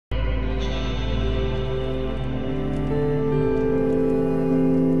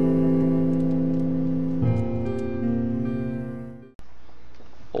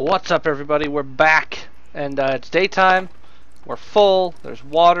What's up, everybody? We're back, and it's daytime. We're full. There's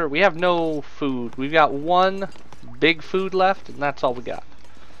water. We have no food. We've got one big food left, and that's all we got.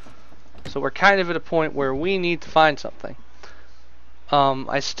 So we're kind of at a point where we need to find something.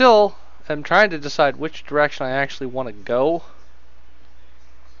 I still am trying to decide which direction I actually want to go.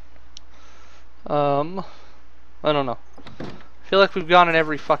 I don't know. I feel like we've gone in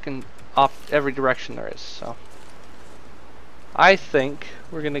every direction there is, so I think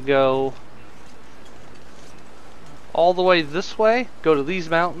we're gonna go all the way this way, go to these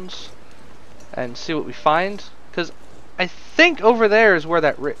mountains, and see what we find. Because I think over there is where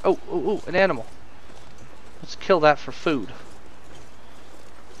that oh, an animal. Let's kill that for food.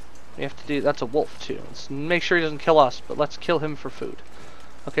 We have to do, that's a wolf too. Let's make sure he doesn't kill us, but let's kill him for food.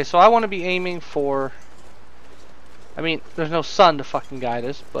 Okay, so I want to be aiming for, I mean, there's no sun to fucking guide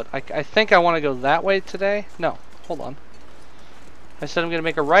us, but I think I want to go that way today. No, hold on. I said I'm going to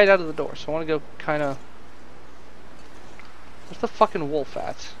make a right out of the door, so I want to go kind of... Where's the fucking wolf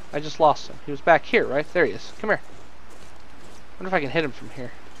at? I just lost him. He was back here, right? There he is. Come here. I wonder if I can hit him from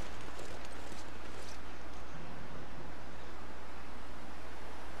here.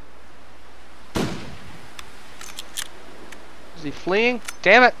 Is he fleeing?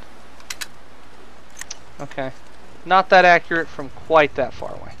 Damn it! Okay. Not that accurate from quite that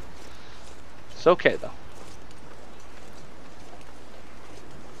far away. It's okay, though.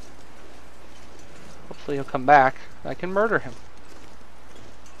 Hopefully he'll come back. I can murder him.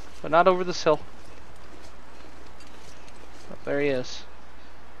 But not over this hill. Oh, there he is.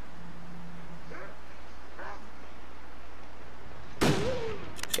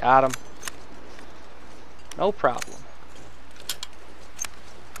 Got him. No problem.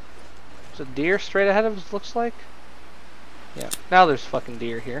 There's a deer straight ahead of us, looks like. Yeah, now there's fucking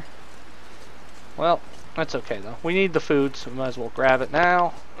deer here. Well, that's okay though. We need the food, so we might as well grab it now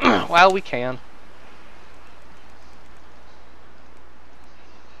while we can.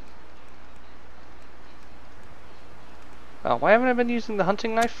 Oh, why haven't I been using the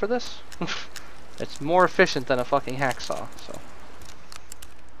hunting knife for this? It's more efficient than a fucking hacksaw, so.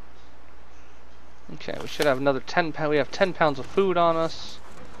 Okay, we should have another 10 pounds. We have 10 pounds of food on us.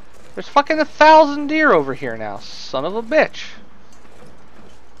 There's fucking 1,000 deer over here now, son of a bitch.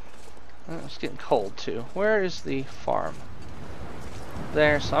 Oh, it's getting cold too. Where is the farm?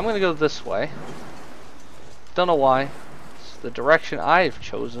 There, so I'm gonna go this way. Don't know why. It's the direction I've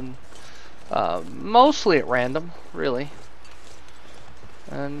chosen. Mostly at random, really.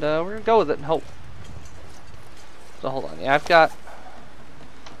 And we're gonna go with it and hope. So hold on, yeah,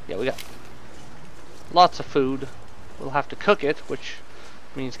 we got lots of food. We'll have to cook it, which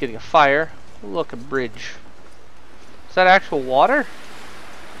means getting a fire. Look, a bridge. Is that actual water?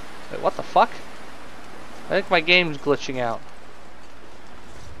 Wait, what the fuck? I think my game's glitching out.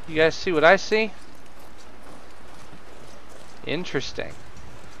 You guys see what I see? Interesting.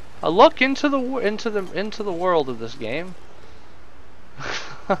 A look into the world of this game.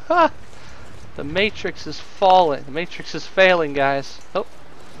 The Matrix is falling. The Matrix is failing, guys. Oh,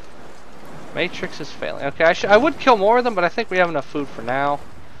 Matrix is failing. Okay, I would kill more of them, but I think we have enough food for now.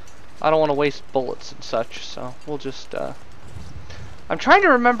 I don't want to waste bullets and such, so we'll just. I'm trying to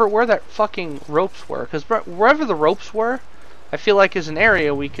remember where that fucking ropes were, because wherever the ropes were, I feel like is an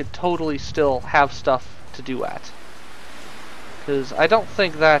area we could totally still have stuff to do at. Because I don't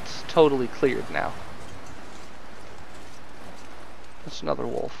think that's totally cleared now. That's another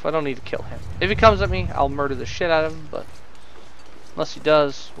wolf. I don't need to kill him. If he comes at me, I'll murder the shit out of him, but unless he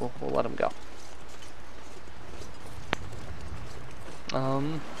does, we'll let him go.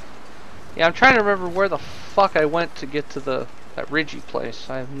 Yeah, I'm trying to remember where the fuck I went to get to that ridgy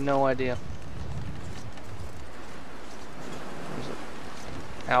place. I have no idea. There's an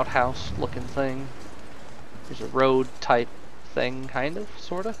outhouse looking thing. There's a road type thing, kind of,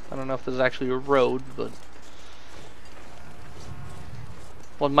 sorta. I don't know if there's actually a road, but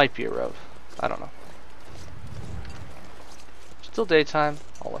well, it might be a road. I don't know. Still daytime.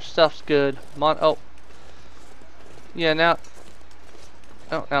 All our stuff's good. Oh, yeah. Now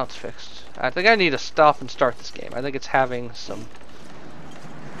it's fixed. I think I need to stop and start this game. I think it's having some.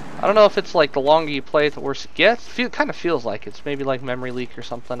 I don't know if it's like the longer you play it, the worse it gets. It kind of feels like it's maybe like memory leak or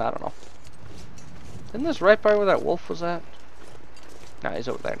something. I don't know. Isn't this right by where that wolf was at? Nah, he's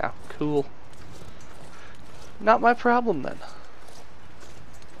over there now. Cool. Not my problem then.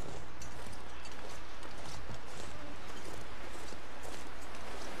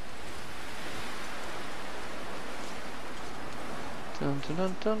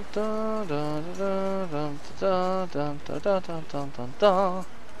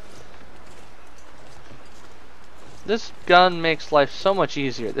 This gun makes life so much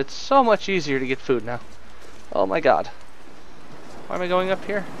easier. It's so much easier to get food now. Oh my god. Why am I going up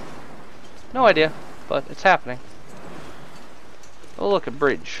here? No idea, but it's happening. Oh look, a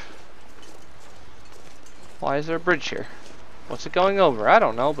bridge. Why is there a bridge here? What's it going over? I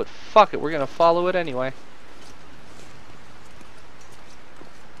don't know, but fuck it, we're gonna follow it anyway.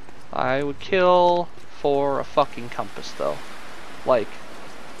 I would kill for a fucking compass though. Like,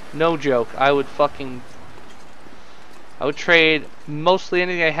 no joke, I would trade mostly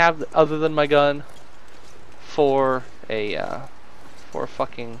anything I have other than my gun for a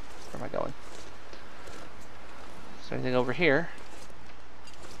fucking, where am I going? Is there anything over here?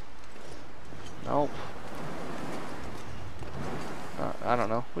 Nope. I don't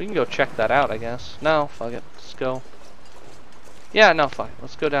know. We can go check that out, I guess. No, fuck it. Let's go. Yeah, no, fuck it.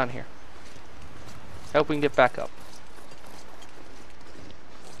 Let's go down here. I hope we can get back up.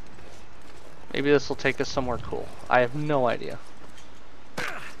 Maybe this will take us somewhere cool. I have no idea.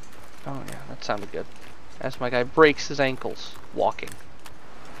 Oh yeah, that sounded good. As my guy breaks his ankles walking.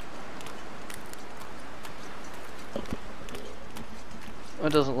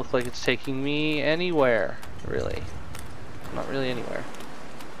 It doesn't look like it's taking me anywhere, really. Not really anywhere.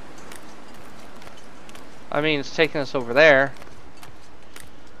 I mean, it's taking us over there.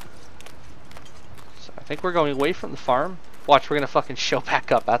 So I think we're going away from the farm. Watch, we're gonna fucking show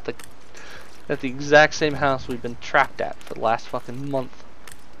back up at the exact same house we've been trapped at for the last fucking month.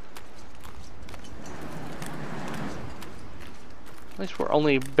 At least we're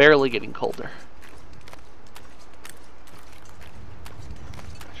only barely getting colder.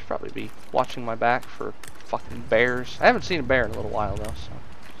 I should probably be watching my back for fucking bears. I haven't seen a bear in a little while though, so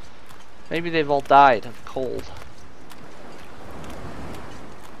maybe they've all died of cold.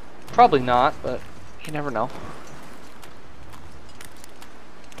 Probably not, but you never know.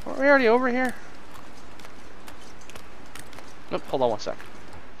 Are we already over here? Nope, hold on one sec.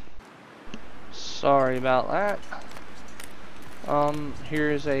 Sorry about that.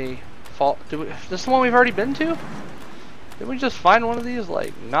 Here's a fault. Is this the one we've already been to? Didn't we just find one of these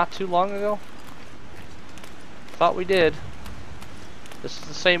like not too long ago? Thought we did. This is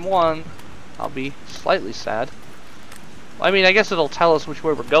the same one. I'll be slightly sad. I mean, I guess it'll tell us which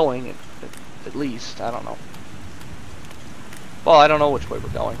way we're going, at least. I don't know. Well, I don't know which way we're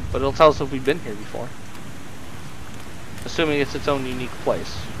going, but it'll tell us if we've been here before. Assuming it's its own unique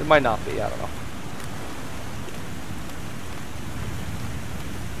place. It might not be, I don't know.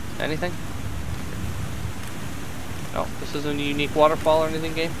 Anything? No, this isn't a unique waterfall or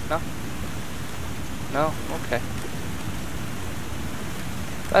anything, game? No? No? Okay.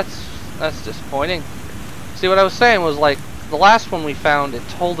 That's disappointing. See, what I was saying was, like, the last one we found, it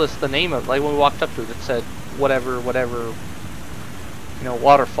told us the name of it. Like, when we walked up to it, it said, whatever, you know,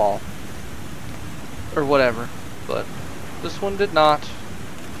 waterfall. Or whatever. But this one did not.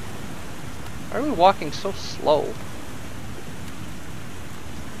 Why are we walking so slow?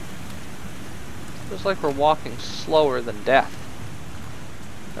 Feels like we're walking slower than death.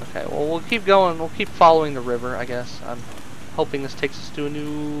 Okay, well, we'll keep going. We'll keep following the river, I guess. I'm hoping this takes us to a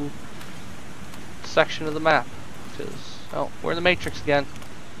new section of the map. Because, oh, we're in the Matrix again.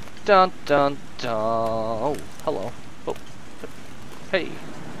 Dun dun dun. Oh, hello. Oh, hey. Is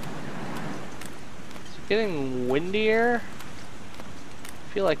it getting windier?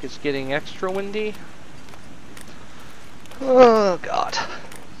 I feel like it's getting extra windy. Oh, God.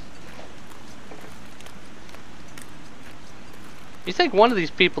 You think one of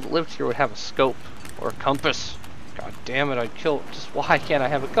these people that lived here would have a scope or a compass? God damn it, I'd kill. Just why can't I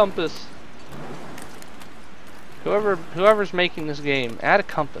have a compass? Whoever's making this game, add a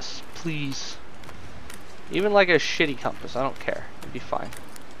compass, please. Even like a shitty compass, I don't care. It'd be fine.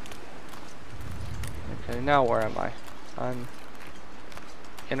 Okay, now where am I? I'm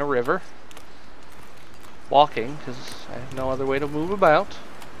in a river. Walking, because I have no other way to move about.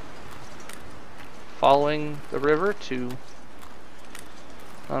 Following the river to...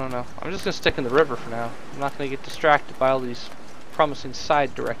 I don't know. I'm just going to stick in the river for now. I'm not going to get distracted by all these promising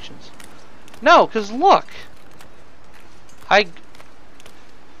side directions. No, because look! I...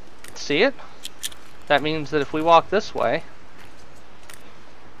 See it? That means that if we walk this way,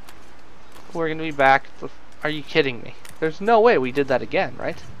 we're going to be back. Are you kidding me? There's no way we did that again,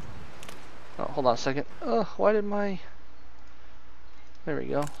 right? Oh, hold on a second. Why did my... There we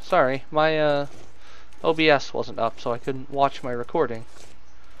go. Sorry, my OBS wasn't up, so I couldn't watch my recording.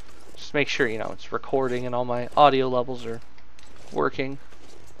 Just make sure, you know, it's recording and all my audio levels are working.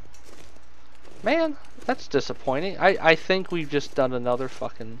 Man, that's disappointing. I think we've just done another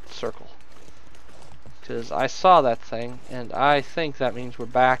fucking circle. Because I saw that thing, and I think that means we're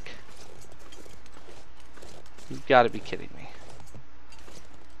back You've got to be kidding me.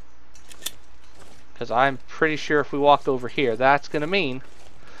 Because I'm pretty sure if we walk over here, that's going to mean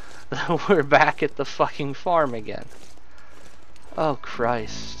that we're back at the fucking farm again. Oh,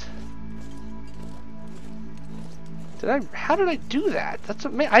 Christ. How did I do that? That's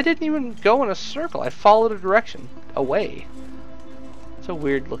I didn't even go in a circle. I followed a direction away. It's a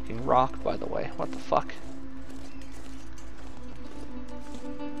weird looking rock, by the way. What the fuck?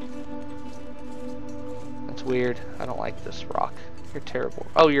 That's weird. I don't like this rock. You're terrible.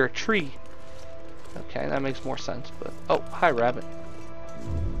 Oh, you're a tree. Okay, that makes more sense, but... Oh, hi, rabbit.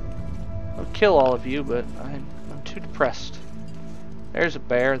 I'll kill all of you, but I'm too depressed. There's a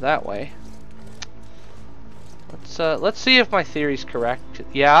bear that way. Let's see if my theory's correct.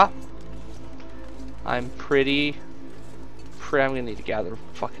 Yeah. I'm pretty... I'm gonna need to gather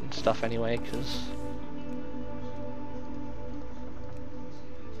fucking stuff anyway, because...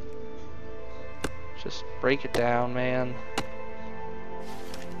 Just break it down, man.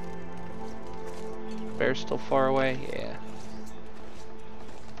 Bear's still far away? Yeah.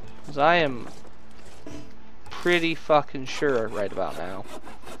 Because I am pretty fucking sure right about now.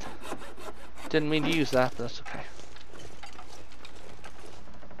 Didn't mean to use that, but that's okay.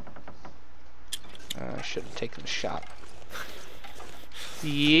 I should have taken a shot.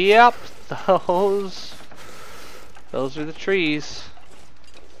 Yep, those are the trees.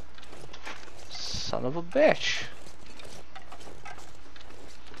 Son of a bitch.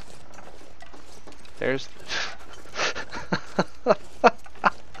 There's...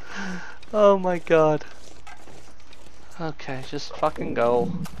 Oh my god. Okay, just fucking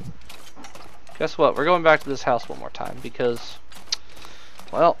go. Guess what? We're going back to this house one more time because,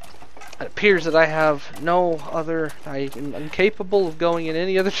 well, it appears that I have no other... I am incapable of going in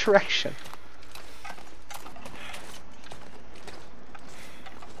any other direction.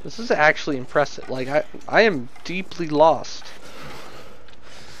 This is actually impressive. Like, I am deeply lost.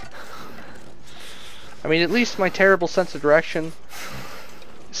 I mean, at least my terrible sense of direction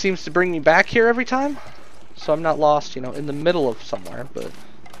seems to bring me back here every time. So I'm not lost, you know, in the middle of somewhere, but...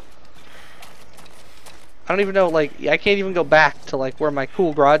 I don't even know, like, I can't even go back to, like, where my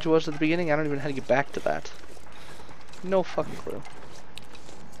cool garage was at the beginning. I don't even know how to get back to that. No fucking clue.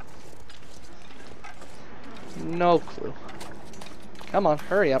 No clue. Come on,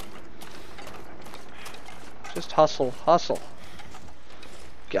 hurry up. Just hustle, hustle.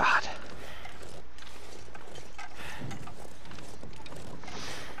 God.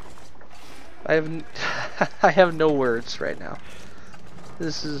 I have I have no words right now.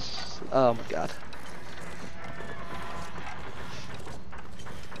 This is, oh my god.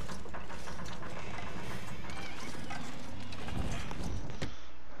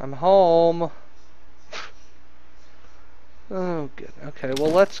 I'm home. Oh, good. Okay,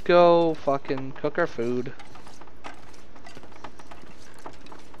 well, let's go fucking cook our food.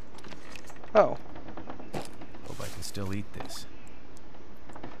 Oh. Hope I can still eat this.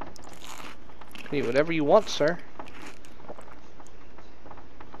 Eat whatever you want, sir.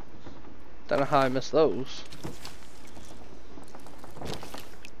 Don't know how I missed those.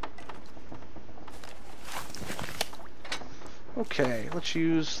 Okay, let's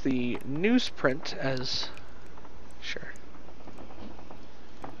use the newsprint as... Sure.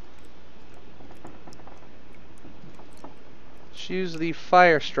 Let's use the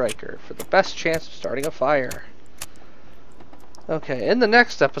fire striker for the best chance of starting a fire. Okay, in the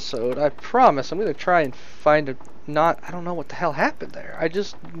next episode, I promise I'm going to try and find a I don't know what the hell happened there.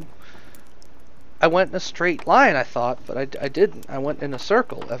 I went in a straight line, I thought, but I didn't. I went in a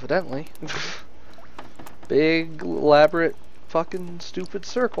circle, evidently. Big, elaborate, fucking stupid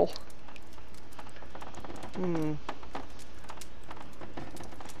circle.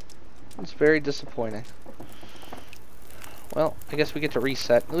 It's very disappointing. Well, I guess we get to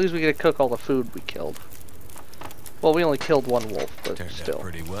reset. At least we get to cook all the food we killed. Well, we only killed one wolf, but Turned still. out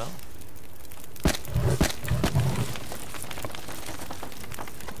pretty well.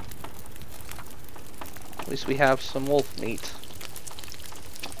 At least we have some wolf meat.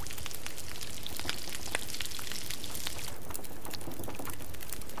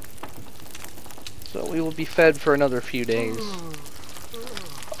 So we will be fed for another few days.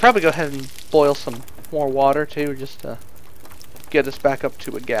 I'll probably go ahead and boil some more water too, just to get us back up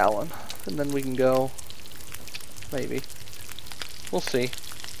to a gallon. And then we can go. Maybe. We'll see.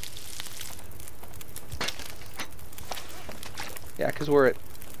 Yeah, because we're at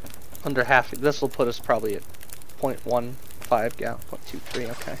under half. This will put us probably at 0.15 gallon, 0.23,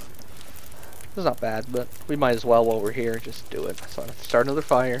 okay. This is not bad, but we might as well while we're here just do it. So I have to start another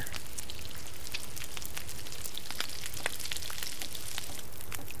fire.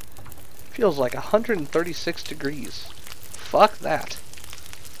 feels like 136 degrees. Fuck that.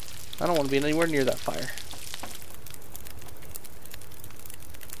 I don't want to be anywhere near that fire.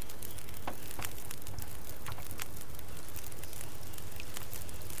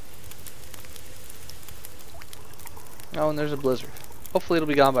 Oh, and there's a blizzard. Hopefully it'll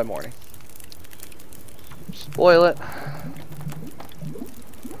be gone by morning. Spoil it.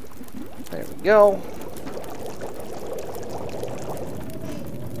 There we go.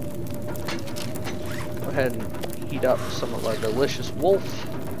 Go ahead and heat up some of our delicious wolf.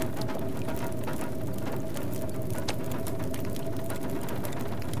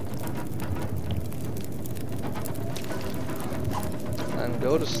 And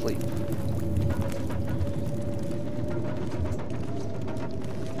go to sleep.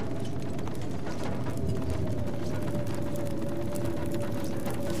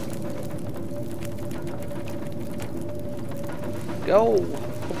 Go!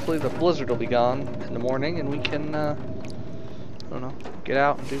 Hopefully the blizzard will be gone in the morning and we can, I don't know, get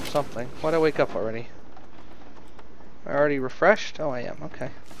out and do something. Why'd I wake up already? Am I already refreshed? Oh, I am. Okay.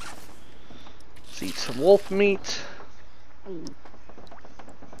 Let's eat some wolf meat.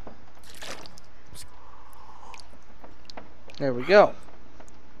 There we go.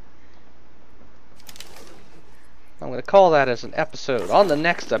 I'm going to call that as an episode. On the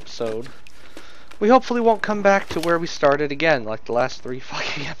next episode, we hopefully won't come back to where we started again, like the last 3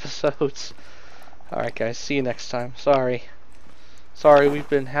 fucking episodes. Alright guys, see you next time. Sorry. Sorry, we've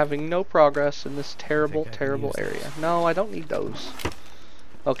been having no progress in this terrible, terrible area. No, I don't need those.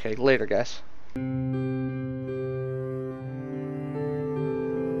 Okay, later guys.